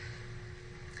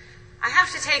I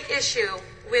have to take issue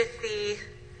with the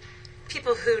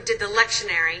people who did the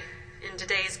lectionary in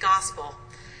today's gospel,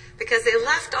 because they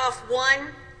left off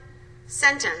one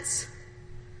sentence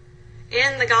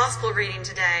in the gospel reading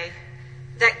today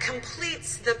that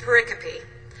completes the pericope.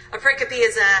 A pericope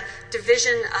is a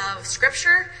division of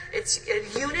scripture. It's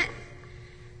a unit.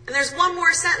 And there's one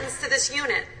more sentence to this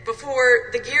unit before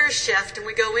the gears shift and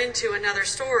we go into another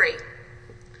story.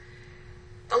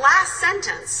 The last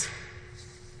sentence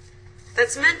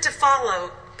that's meant to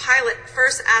follow Pilate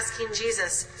first asking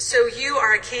Jesus, "So you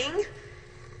are a king?"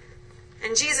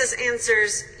 And Jesus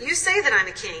answers, "You say that I'm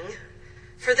a king.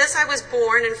 For this I was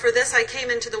born, and for this I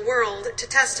came into the world, to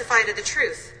testify to the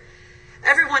truth.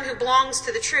 Everyone who belongs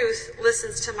to the truth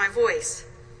listens to my voice."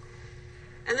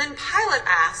 And then Pilate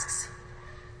asks,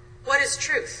 "What is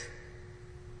truth?"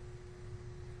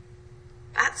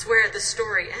 That's where the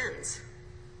story ends.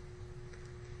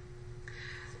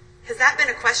 Has that been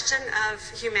a question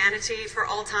of humanity for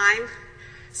all time?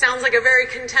 Sounds like a very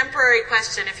contemporary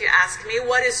question if you ask me.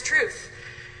 What is truth?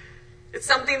 It's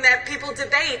something that people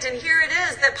debate, and here it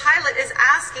is that Pilate is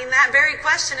asking that very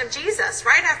question of Jesus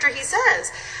right after he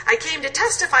says, "I came to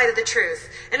testify to the truth,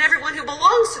 and everyone who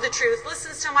belongs to the truth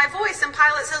listens to my voice." And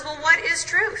Pilate says, "Well, what is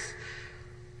truth?"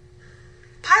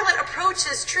 Pilate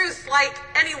approaches truth like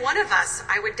any one of us,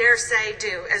 I would dare say,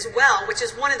 do as well, which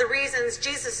is one of the reasons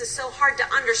Jesus is so hard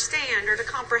to understand or to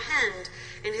comprehend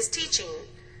in his teaching.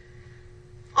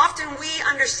 Often we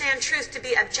understand truth to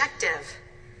be objective.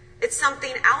 It's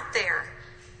something out there.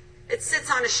 It sits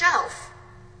on a shelf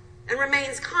and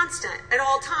remains constant at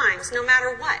all times, no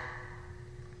matter what.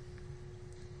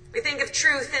 We think of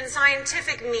truth in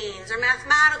scientific means or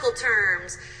mathematical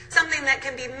terms, something that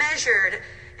can be measured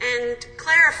and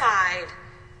clarified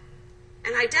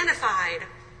and identified.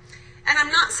 And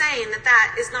I'm not saying that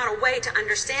that is not a way to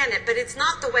understand it, but it's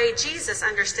not the way Jesus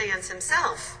understands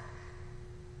himself.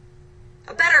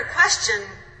 A better question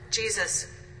Jesus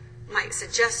might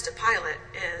suggest to Pilate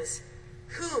is,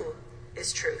 who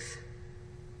is truth?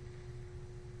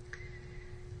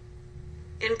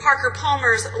 In Parker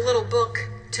Palmer's little book,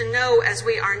 To Know as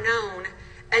We Are Known,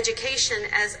 Education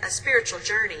as a Spiritual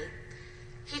Journey,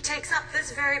 he takes up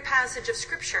this very passage of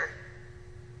Scripture,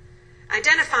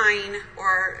 identifying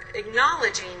or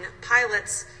acknowledging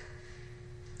Pilate's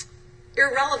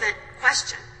irrelevant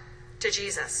question to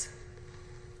Jesus.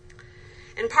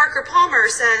 And Parker Palmer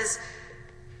says,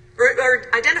 or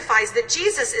identifies that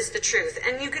Jesus is the truth,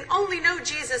 and you can only know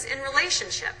Jesus in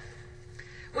relationship,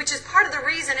 which is part of the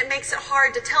reason it makes it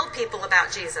hard to tell people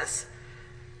about Jesus.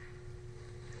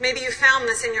 Maybe you found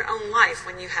this in your own life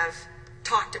when you have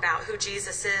talked about who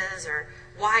Jesus is or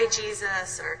why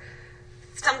Jesus or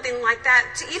something like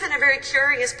that, to even a very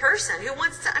curious person who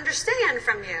wants to understand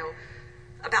from you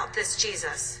about this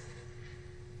Jesus.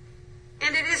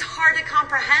 And it is hard to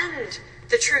comprehend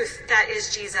the truth that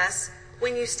is Jesus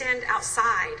when you stand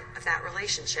outside of that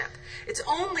relationship. It's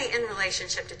only in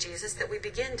relationship to Jesus that we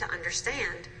begin to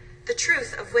understand the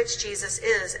truth of which Jesus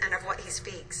is and of what he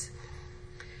speaks.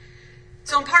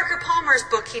 So in Parker Palmer's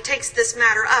book, he takes this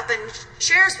matter up and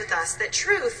shares with us that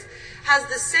truth has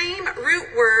the same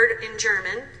root word in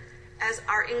German as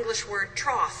our English word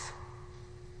troth.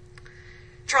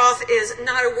 Troth is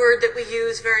not a word that we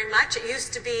use very much. It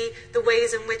used to be the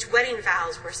ways in which wedding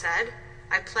vows were said.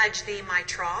 "I pledge thee my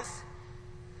troth."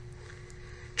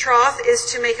 Troth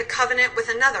is to make a covenant with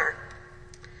another,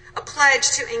 a pledge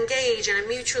to engage in a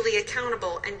mutually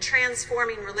accountable and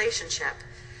transforming relationship,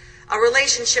 a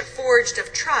relationship forged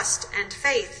of trust and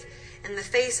faith in the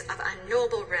face of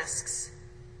unknowable risks.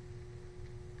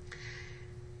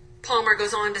 Palmer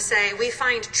goes on to say, "We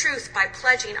find truth by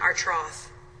pledging our troth,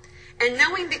 and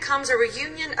knowing becomes a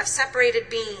reunion of separated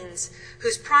beings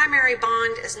whose primary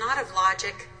bond is not of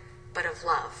logic, but of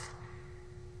love."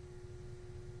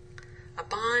 A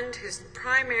bond whose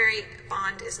primary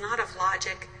bond is not of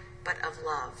logic, but of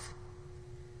love.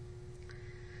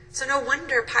 So no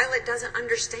wonder Pilate doesn't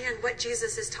understand what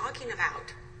Jesus is talking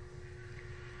about.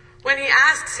 When he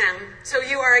asks him, "So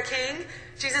you are a king?"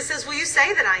 Jesus says, "Well, you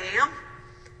say that I am.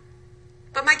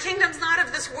 But my kingdom's not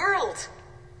of this world.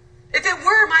 If it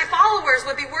were, my followers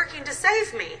would be working to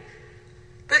save me.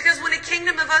 Because when a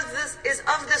kingdom is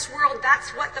of this world, that's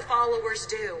what the followers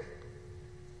do."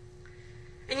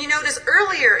 And you notice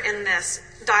earlier in this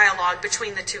dialogue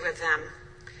between the two of them,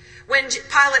 when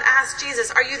Pilate asked Jesus,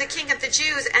 "Are you the king of the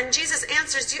Jews?" and Jesus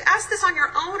answers, "Do you ask this on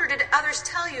your own, or did others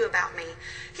tell you about me?"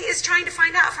 He is trying to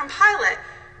find out from Pilate,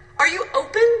 are you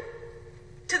open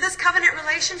to this covenant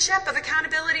relationship of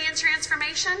accountability and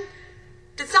transformation?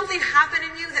 Did something happen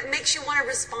in you that makes you want to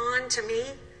respond to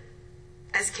me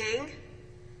as king?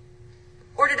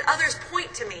 Or did others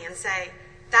to me and say,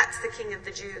 "That's the King of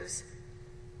the Jews,"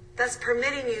 thus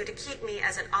permitting you to keep me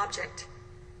as an object,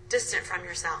 distant from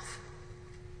yourself.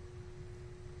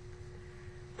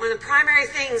 One of the primary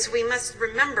things we must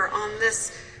remember on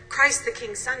this Christ the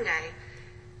King Sunday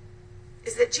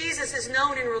is that Jesus is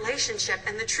known in relationship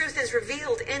and the truth is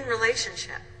revealed in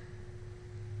relationship.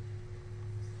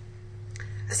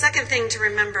 The second thing to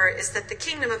remember is that the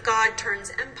kingdom of God turns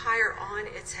empire on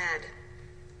its head.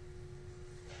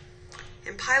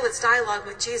 And Pilate's dialogue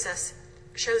with Jesus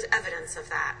shows evidence of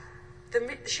that.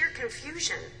 The sheer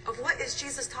confusion of what is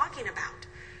Jesus talking about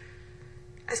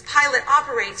as Pilate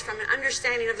operates from an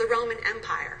understanding of the Roman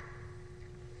Empire.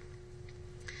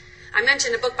 I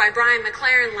mentioned a book by Brian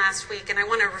McLaren last week, and I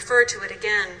want to refer to it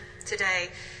again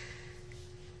today.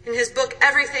 In his book,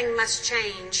 Everything Must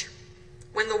Change,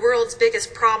 When the World's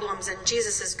Biggest Problems and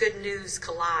Jesus' Good News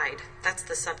Collide. That's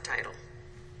the subtitle.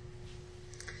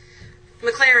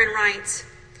 McLaren writes,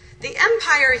 "The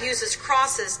empire uses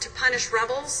crosses to punish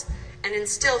rebels and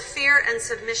instill fear and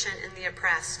submission in the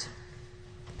oppressed.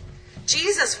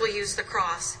 Jesus will use the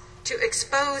cross to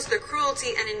expose the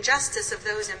cruelty and injustice of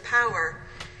those in power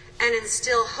and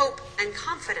instill hope and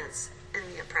confidence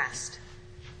in the oppressed."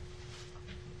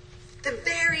 The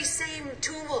very same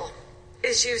tool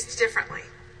is used differently.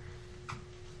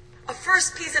 A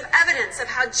first piece of evidence of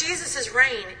how Jesus'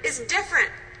 reign is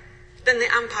different than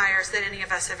the empires that any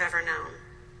of us have ever known.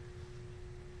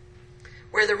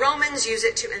 Where the Romans use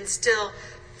it to instill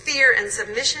fear and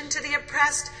submission to the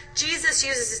oppressed, Jesus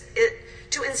uses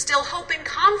it to instill hope and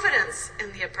confidence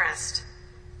in the oppressed.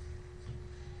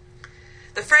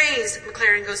 The phrase,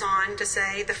 McLaren goes on to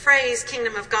say, the phrase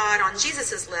kingdom of God on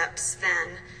Jesus' lips,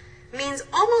 then, means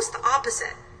almost the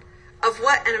opposite of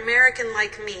what an American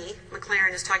like me,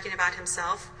 McLaren is talking about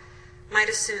himself, might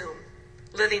assume,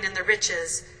 living in the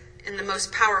riches in the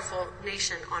most powerful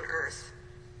nation on earth.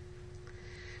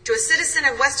 To a citizen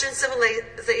of Western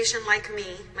civilization like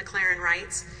me, McLaren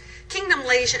writes, kingdom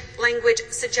language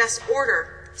suggests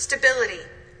order, stability,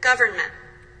 government,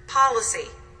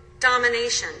 policy,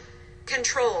 domination,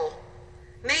 control,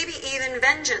 maybe even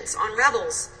vengeance on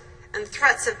rebels and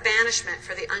threats of banishment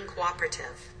for the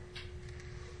uncooperative.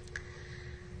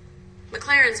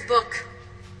 McLaren's book,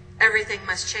 Everything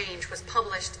Must Change, was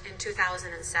published in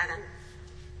 2007.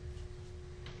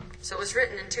 So it was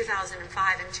written in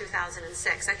 2005 and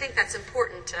 2006. I think that's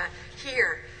important to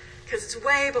hear because it's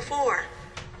way before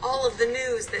all of the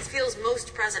news that feels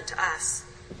most present to us.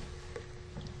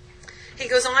 He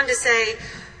goes on to say,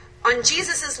 on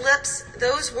Jesus' lips,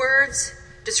 those words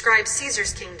describe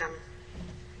Caesar's kingdom.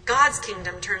 God's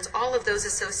kingdom turns all of those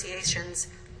associations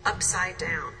upside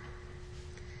down.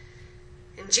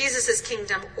 In Jesus'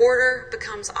 kingdom, order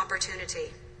becomes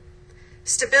opportunity.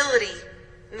 Stability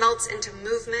melts into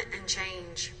movement and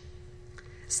change.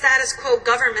 Status quo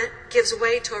government gives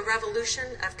way to a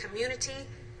revolution of community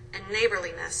and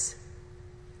neighborliness.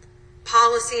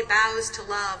 Policy bows to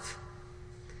love.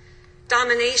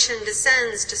 Domination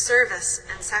descends to service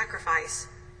and sacrifice.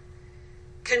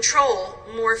 Control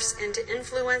morphs into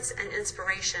influence and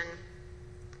inspiration.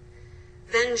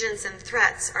 Vengeance and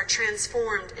threats are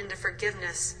transformed into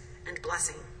forgiveness and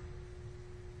blessing.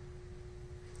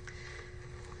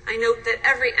 I note that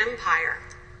every empire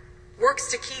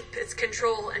works to keep its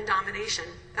control and domination.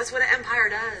 That's what an empire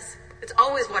does. It's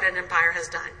always what an empire has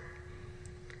done.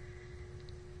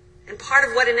 And part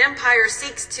of what an empire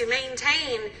seeks to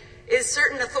maintain is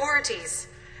certain authorities.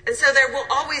 And so there will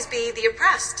always be the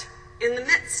oppressed in the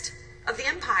midst of the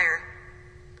empire.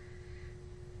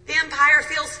 The empire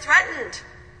feels threatened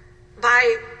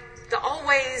by the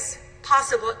always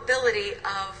possibility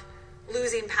of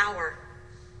losing power.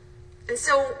 And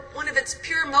so one of its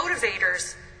pure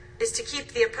motivators is to keep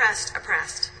the oppressed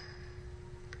oppressed.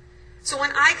 So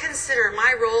when I consider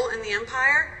my role in the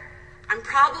empire, I'm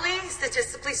probably,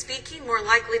 statistically speaking, more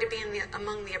likely to be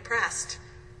among the oppressed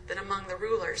than among the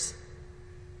rulers.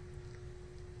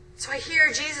 So I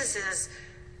hear Jesus'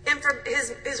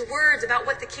 his words about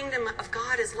what the kingdom of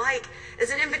God is like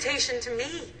as an invitation to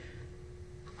me.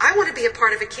 I want to be a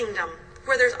part of a kingdom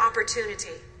where there's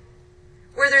opportunity,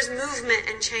 where there's movement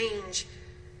and change,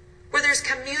 where there's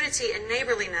community and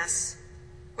neighborliness,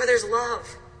 where there's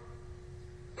love,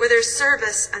 where there's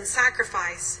service and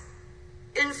sacrifice,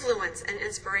 influence and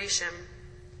inspiration,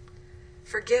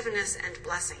 forgiveness and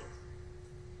blessing.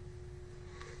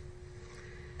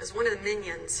 As one of the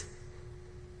minions,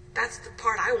 that's the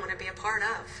part I want to be a part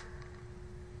of.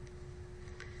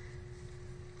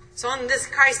 So on this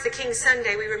Christ the King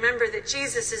Sunday, we remember that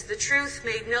Jesus is the truth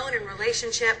made known in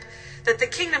relationship, that the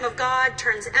kingdom of God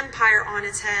turns empire on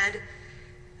its head.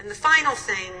 And the final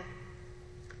thing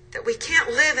that we can't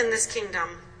live in this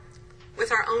kingdom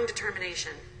with our own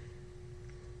determination,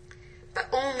 but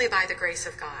only by the grace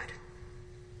of God.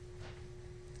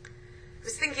 I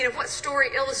was thinking of what story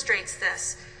illustrates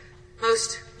this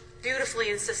most beautifully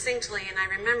and succinctly, and I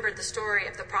remembered the story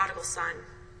of the prodigal son.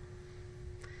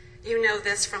 You know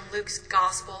this from Luke's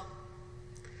gospel,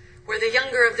 where the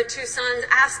younger of the two sons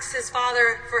asks his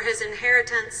father for his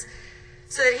inheritance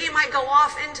so that he might go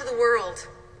off into the world.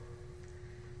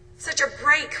 Such a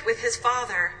break with his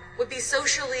father would be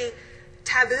socially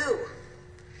taboo,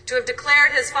 to have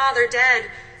declared his father dead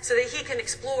so that he can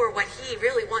explore what he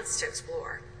really wants to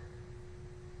explore.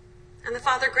 And the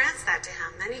father grants that to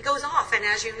him, and he goes off, and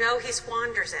as you know, he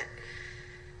squanders it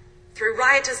through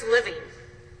riotous living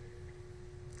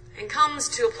and comes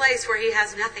to a place where he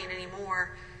has nothing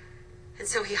anymore. And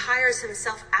so he hires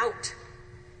himself out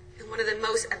in one of the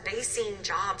most abasing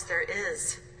jobs there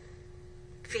is,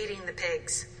 feeding the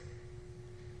pigs.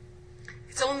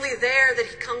 It's only there that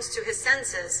he comes to his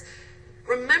senses,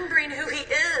 remembering who he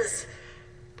is.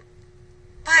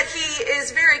 But he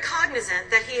is very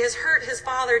cognizant that he has hurt his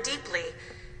father deeply,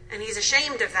 and he's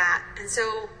ashamed of that. And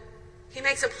so he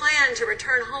makes a plan to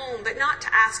return home, but not to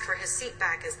ask for his seat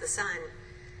back as the son,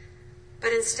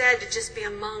 but instead to just be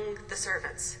among the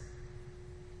servants.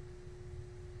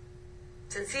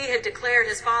 Since he had declared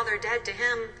his father dead to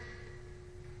him,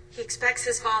 he expects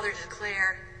his father to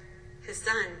declare his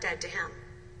son dead to him,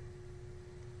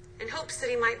 in hopes that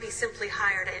he might be simply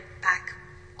hired back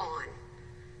on.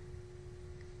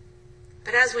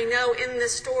 But as we know in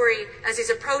this story, as he's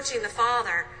approaching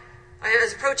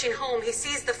home, he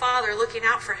sees the father looking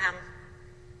out for him.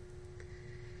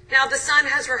 Now the son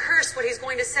has rehearsed what he's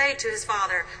going to say to his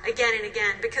father again and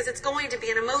again, because it's going to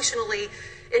be an emotionally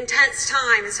intense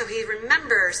time. And so he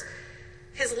remembers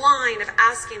his line of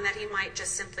asking that he might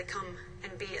just simply come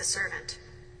and be a servant.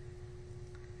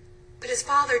 But his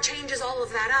father changes all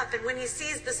of that up, and when he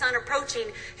sees the son approaching,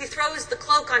 he throws the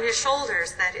cloak on his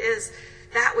shoulders, that is,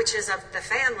 that which is of the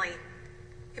family.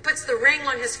 He puts the ring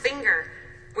on his finger,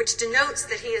 which denotes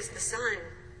that he is the son,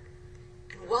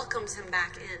 and welcomes him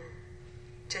back in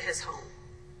to his home.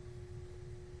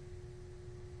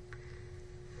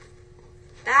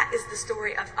 That is the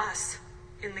story of us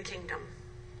in the kingdom.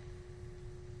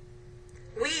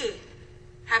 We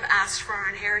have asked for our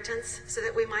inheritance so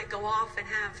that we might go off and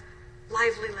have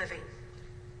lively living.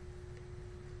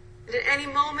 And at any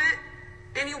moment,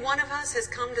 any one of us has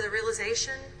come to the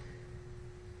realization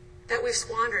that we've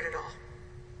squandered it all.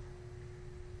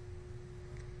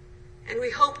 And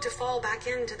we hope to fall back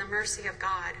into the mercy of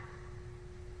God.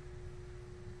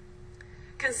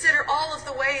 Consider all of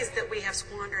the ways that we have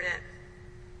squandered it.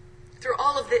 Through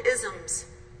all of the isms,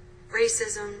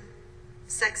 racism,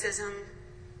 sexism,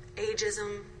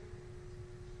 ageism,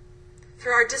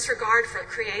 through our disregard for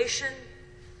creation,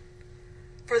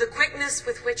 for the quickness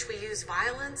with which we use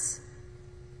violence.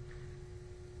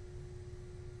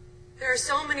 There are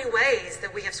so many ways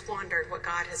that we have squandered what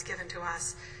God has given to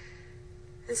us.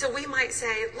 And so we might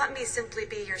say, let me simply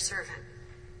be your servant.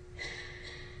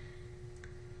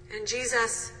 And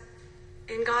Jesus,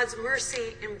 in God's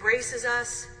mercy, embraces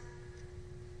us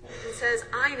and says,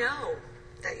 I know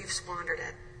that you've squandered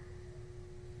it.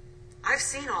 I've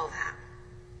seen all that.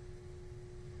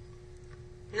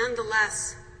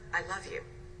 Nonetheless, I love you.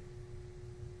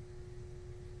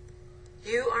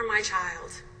 You are my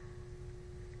child.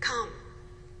 Come.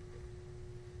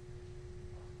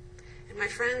 And my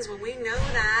friends, when we know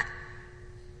that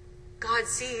God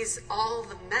sees all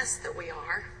the mess that we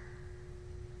are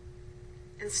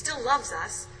and still loves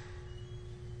us,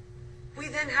 we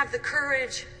then have the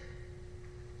courage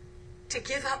to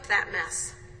give up that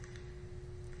mess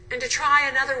and to try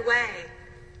another way,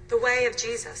 the way of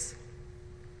Jesus.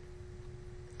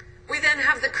 We then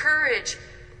have the courage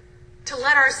to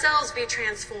let ourselves be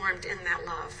transformed in that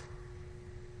love.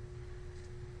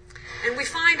 And we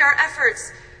find our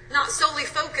efforts not solely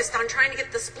focused on trying to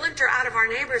get the splinter out of our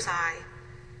neighbor's eye,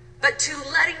 but to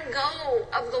letting go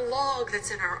of the log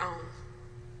that's in our own.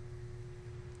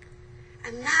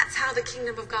 And that's how the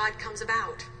kingdom of God comes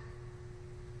about.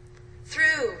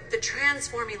 Through the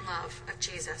transforming love of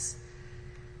Jesus.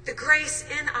 The grace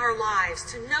in our lives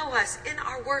to know us in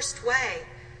our worst way.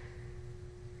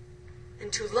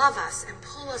 And to love us and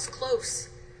pull us close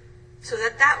so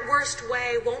that that worst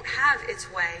way won't have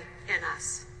its way in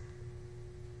us.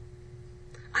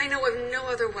 I know of no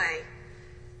other way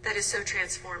that is so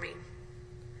transforming.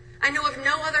 I know of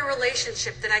no other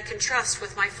relationship that I can trust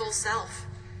with my full self.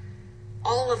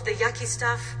 All of the yucky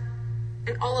stuff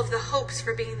and all of the hopes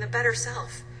for being the better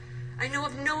self. I know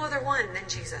of no other one than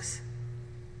Jesus.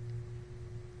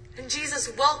 And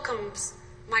Jesus welcomes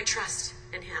my trust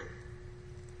in him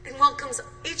and welcomes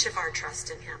each of our trust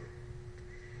in him.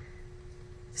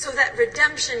 So that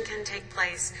redemption can take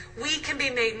place. We can be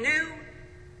made new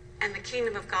and the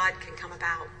kingdom of God can come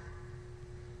about.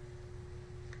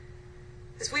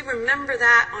 As we remember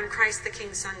that on Christ the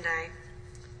King Sunday,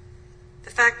 the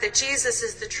fact that Jesus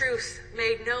is the truth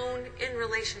made known in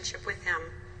relationship with him,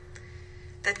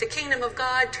 that the kingdom of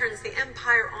God turns the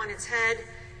empire on its head,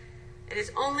 it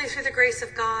is only through the grace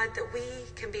of God that we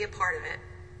can be a part of it.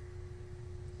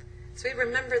 As we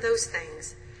remember those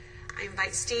things, I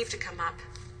invite Steve to come up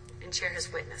and share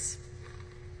his witness.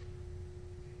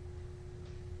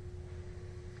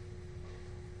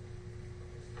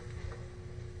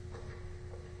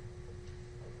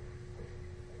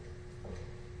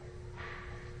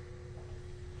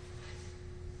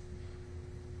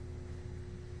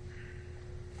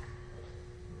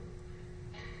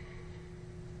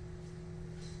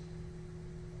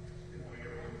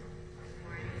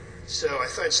 So I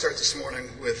thought I'd start this morning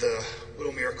with a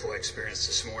little miracle I experienced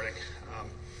this morning.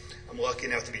 I'm lucky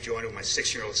enough to be joined with my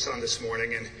 6-year-old son this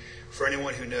morning, and for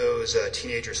anyone who knows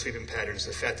teenager sleeping patterns,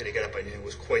 the fact that he got up by noon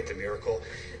was quite the miracle.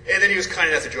 And then he was kind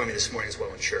enough to join me this morning as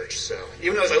well in church. So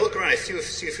even though as I look around, I see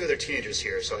a few other teenagers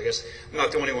here, so I guess I'm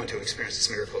not the only one to experience this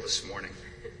miracle this morning.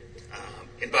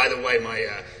 And by the way, my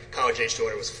college-age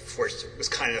daughter was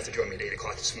kind enough to join me at 8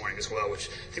 o'clock this morning as well, which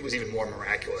I think was even more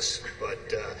miraculous.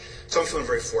 But so I'm feeling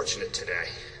very fortunate today.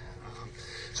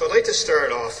 So I'd like to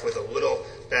start off with a little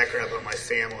background about my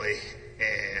family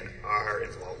and our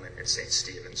involvement in St.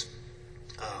 Stephen's.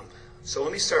 So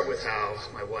let me start with how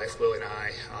my wife Lily and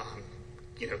I,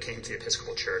 came to the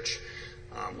Episcopal Church.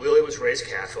 Lily was raised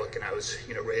Catholic, and I was,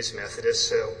 raised Methodist.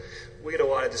 So we had a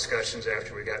lot of discussions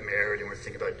after we got married, and we were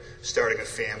thinking about starting a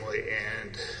family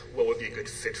and what would be a good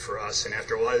fit for us. And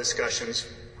after a lot of discussions,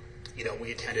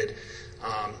 we attended,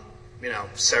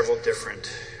 several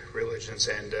different religions.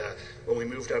 And when we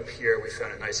moved up here, we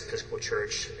found a nice Episcopal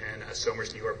church in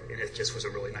Somers, New York, and it just was a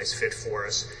really nice fit for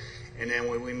us. And then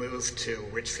when we moved to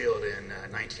Richfield in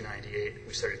 1998,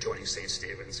 we started joining St.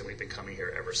 Stephen's, and we've been coming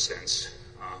here ever since.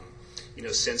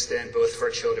 Since then, both of our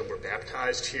children were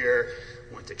baptized here,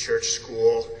 went to church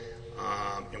school,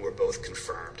 and were both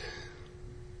confirmed.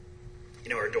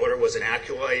 Our daughter was an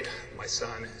acolyte. My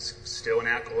son is still an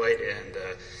acolyte and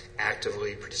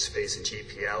actively participates in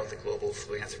GPL, the Global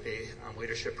Philanthropy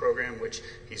Leadership Program, which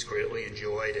he's greatly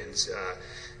enjoyed. And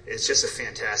it's just a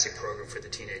fantastic program for the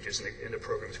teenagers, and the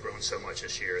program's grown so much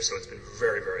this year. So it's been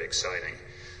very, very exciting.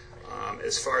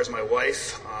 As far as my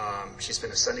wife, she's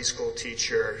been a Sunday school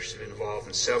teacher. She's been involved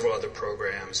in several other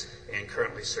programs and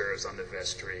currently serves on the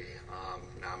vestry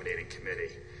nominating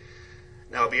committee.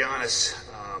 Now, I'll be honest,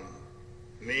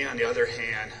 me, on the other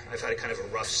hand, I've had kind of a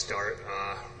rough start.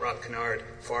 Rob Kennard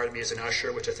fired me as an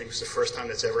usher, which I think was the first time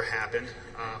that's ever happened.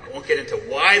 I won't get into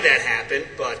why that happened,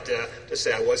 but just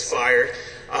say I was fired.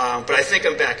 But I think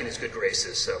I'm back in his good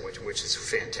graces, which is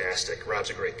fantastic. Rob's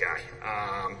a great guy.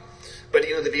 But,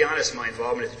 to be honest, my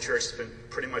involvement at the church has been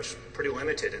pretty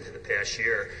limited into the past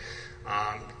year.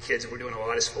 Kids were doing a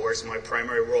lot of sports. My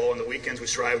primary role on the weekends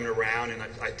was driving around, and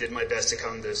I did my best to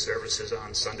come to services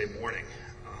on Sunday morning.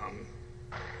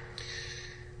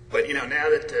 But, now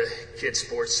that the kids'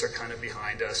 sports are kind of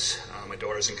behind us, my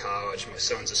daughter's in college, my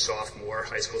son's a sophomore,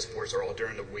 high school sports are all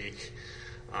during the week,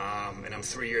 and I'm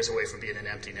 3 years away from being an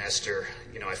empty nester,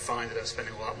 I find that I'm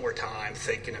spending a lot more time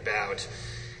thinking about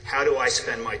how do I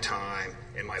spend my time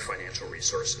and my financial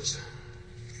resources.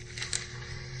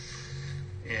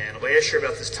 And last year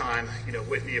about this time,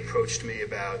 Whitney approached me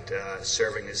about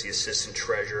serving as the assistant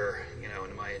treasurer,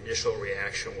 and my initial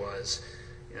reaction was,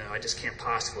 I just can't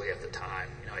possibly have the time.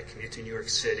 I commute to New York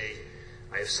City.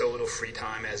 I have so little free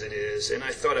time as it is. And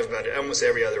I thought about it, almost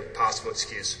every other possible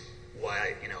excuse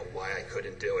why I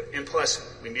couldn't do it. And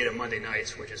plus, we meet on Monday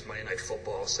nights, which is Monday Night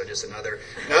Football, so just another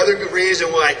good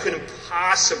reason why I couldn't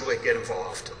possibly get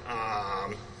involved.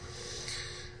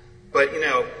 But,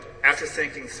 after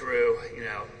thinking through,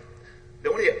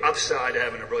 the only upside to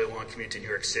having a really long commute to New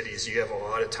York City is you have a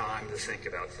lot of time to think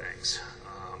about things.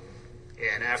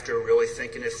 And after really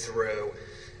thinking it through,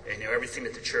 and everything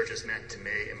that the church has meant to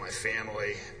me and my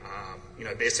family,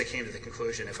 I basically came to the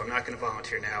conclusion, if I'm not going to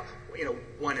volunteer now,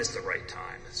 when is the right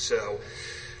time? So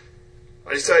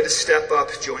I decided to step up,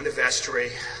 join the vestry.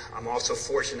 I'm also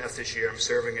fortunate enough this year, I'm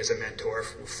serving as a mentor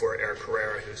for Eric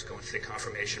Herrera, who's going through the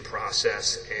confirmation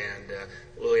process. And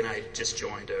Lily and I just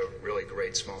joined a really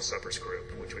great small suppers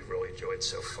group, which we've really enjoyed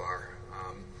so far.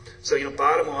 So,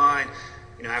 bottom line,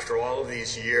 after all of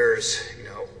these years,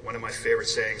 one of my favorite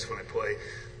sayings when I play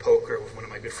poker with one of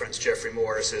my good friends, Jeffrey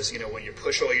Morris, is, when you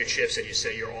push all your chips and you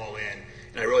say you're all in,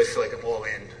 And I really feel like I'm all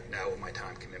in now with my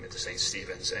time commitment to St.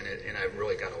 Stephen's, and I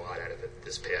really got a lot out of it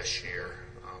this past year.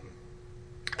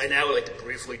 I now would like to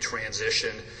briefly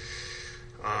transition,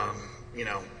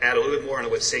 add a little bit more on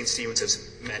what St. Stephen's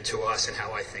has meant to us and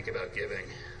how I think about giving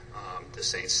to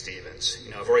St. Stephen's.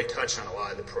 I've already touched on a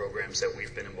lot of the programs that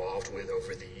we've been involved with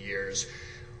over the years.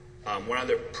 One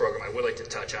other program I would like to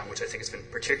touch on, which I think has been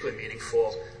particularly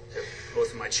meaningful to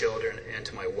both of my children and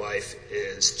to my wife,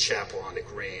 is Chapel on the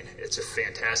Green. It's a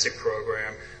fantastic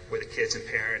program where the kids and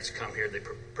parents come here, they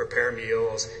prepare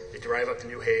meals, they drive up to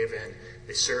New Haven,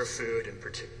 they serve food and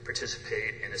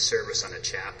participate in a service on a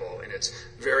chapel. And it's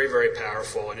very, very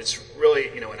powerful, and it's really,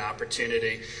 an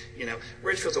opportunity.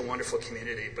 Ridgefield's a wonderful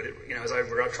community, but as I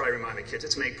try to remind the kids,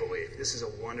 it's make-believe. This is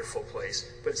a wonderful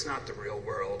place, but it's not the real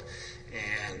world.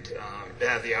 And to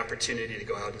have the opportunity to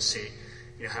go out and see,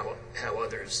 how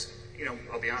others,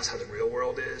 I'll be honest, how the real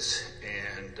world is,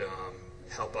 and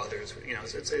help others,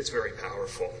 it's very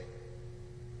powerful.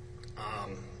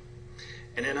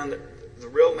 And then on the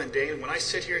real mundane, when I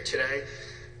sit here today,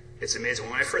 it's amazing.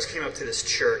 When I first came up to this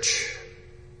church,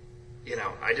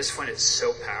 I just find it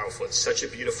so powerful. It's such a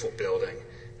beautiful building.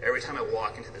 Every time I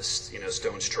walk into this,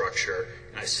 stone structure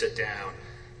and I sit down,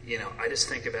 I just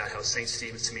think about how St.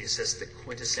 Stephen's to me is just the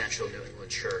quintessential New England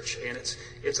church. And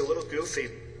it's a little goofy,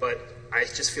 but I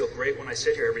just feel great when I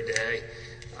sit here every day.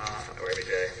 Or every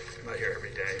day. I'm not here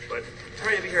every day, but I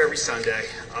try to be here every Sunday.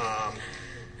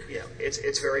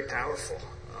 It's very powerful.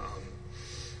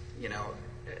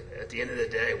 At the end of the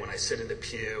day, when I sit in the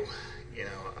pew,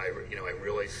 I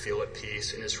really feel at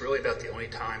peace. And it's really about the only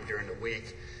time during the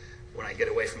week when I get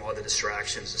away from all the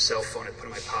distractions, the cell phone I put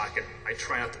in my pocket. I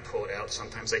try not to pull it out.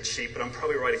 Sometimes I cheat, but I'm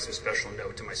probably writing some special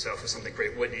note to myself of something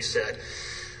great Whitney said,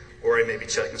 or I may be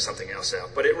checking something else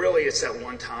out. But it's that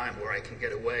one time where I can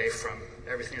get away from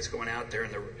everything that's going out there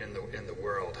in the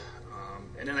world.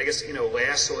 And then I guess,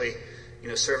 lastly,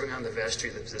 serving on the vestry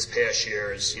this past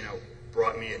year has,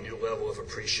 brought me a new level of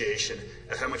appreciation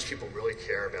of how much people really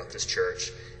care about this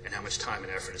church and how much time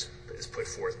and effort is put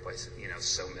forth by,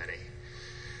 so many.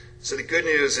 So the good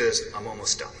news is I'm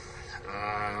almost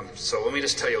done. So let me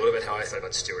just tell you a little bit how I thought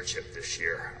about stewardship this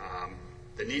year.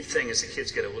 The neat thing is the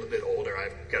kids get a little bit older.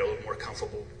 I've got a little more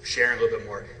comfortable sharing a little bit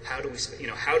more. How do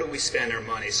we spend our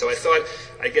money? So I thought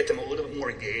I'd get them a little bit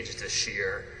more engaged this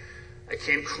year. I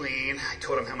came clean. I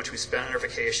told them how much we spent on our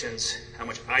vacations, how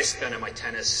much I spend on my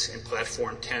tennis and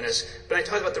platform tennis. But I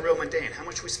talked about the real mundane, how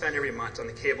much we spend every month on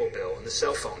the cable bill and the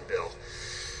cell phone bill.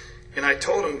 And I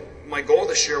told them my goal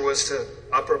this year was to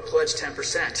upper pledge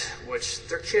 10%, which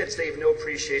they're kids, they have no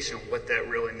appreciation of what that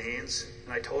really means.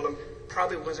 And I told them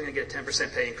probably wasn't going to get a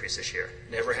 10% pay increase this year.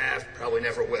 Never have, probably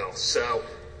never will. So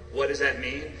what does that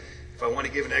mean? If I want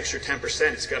to give an extra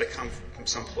 10%, it's got to come from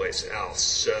someplace else.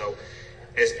 So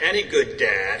as any good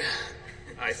dad,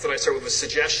 I thought I'd start with a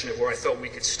suggestion of where I thought we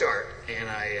could start. And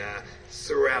I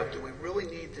threw out, do we really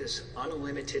need this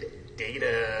unlimited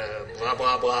data blah,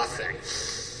 blah, blah thing?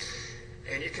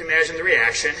 And you can imagine the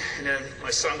reaction. And then my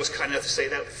son was kind enough to say,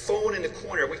 that phone in the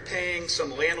corner, are we paying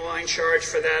some landline charge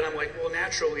for that? I'm like, well,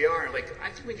 naturally we are. I'm like, I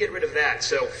think we get rid of that.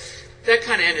 So that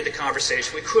kind of ended the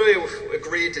conversation. We clearly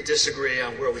agreed to disagree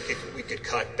on where we could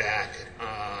cut back.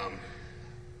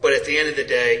 But at the end of the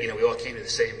day, we all came to the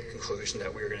same conclusion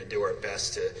that we were going to do our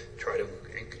best to try to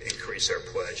increase our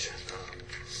pledge.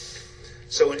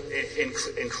 So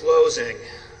in closing,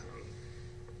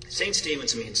 St.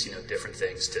 Stephen's means, different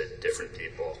things to different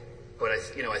people. But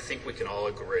I think we can all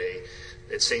agree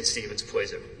that St. Stephen's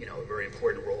plays a very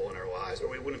important role in our lives, or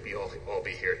we wouldn't all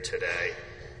be here today,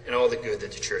 and all the good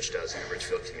that the church does in the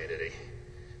Ridgefield community.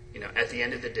 At the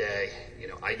end of the day,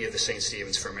 I give to St.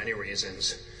 Stephen's for many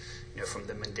reasons. From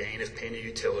the mundane of paying the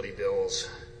utility bills,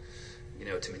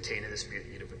 to maintaining this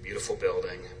beautiful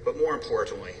building, but more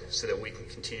importantly, so that we can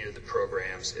continue the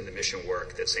programs and the mission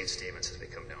work that St. Stephen's has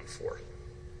become known for.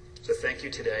 So thank you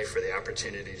today for the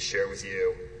opportunity to share with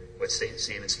you what St.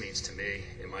 Stephen's means to me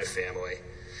and my family.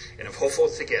 And I'm hopeful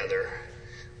together,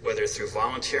 whether through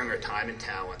volunteering our time and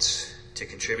talents to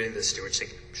contributing to the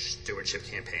stewardship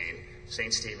campaign,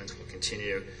 St. Stephen's will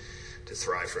continue to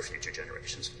thrive for future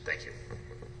generations. Thank you.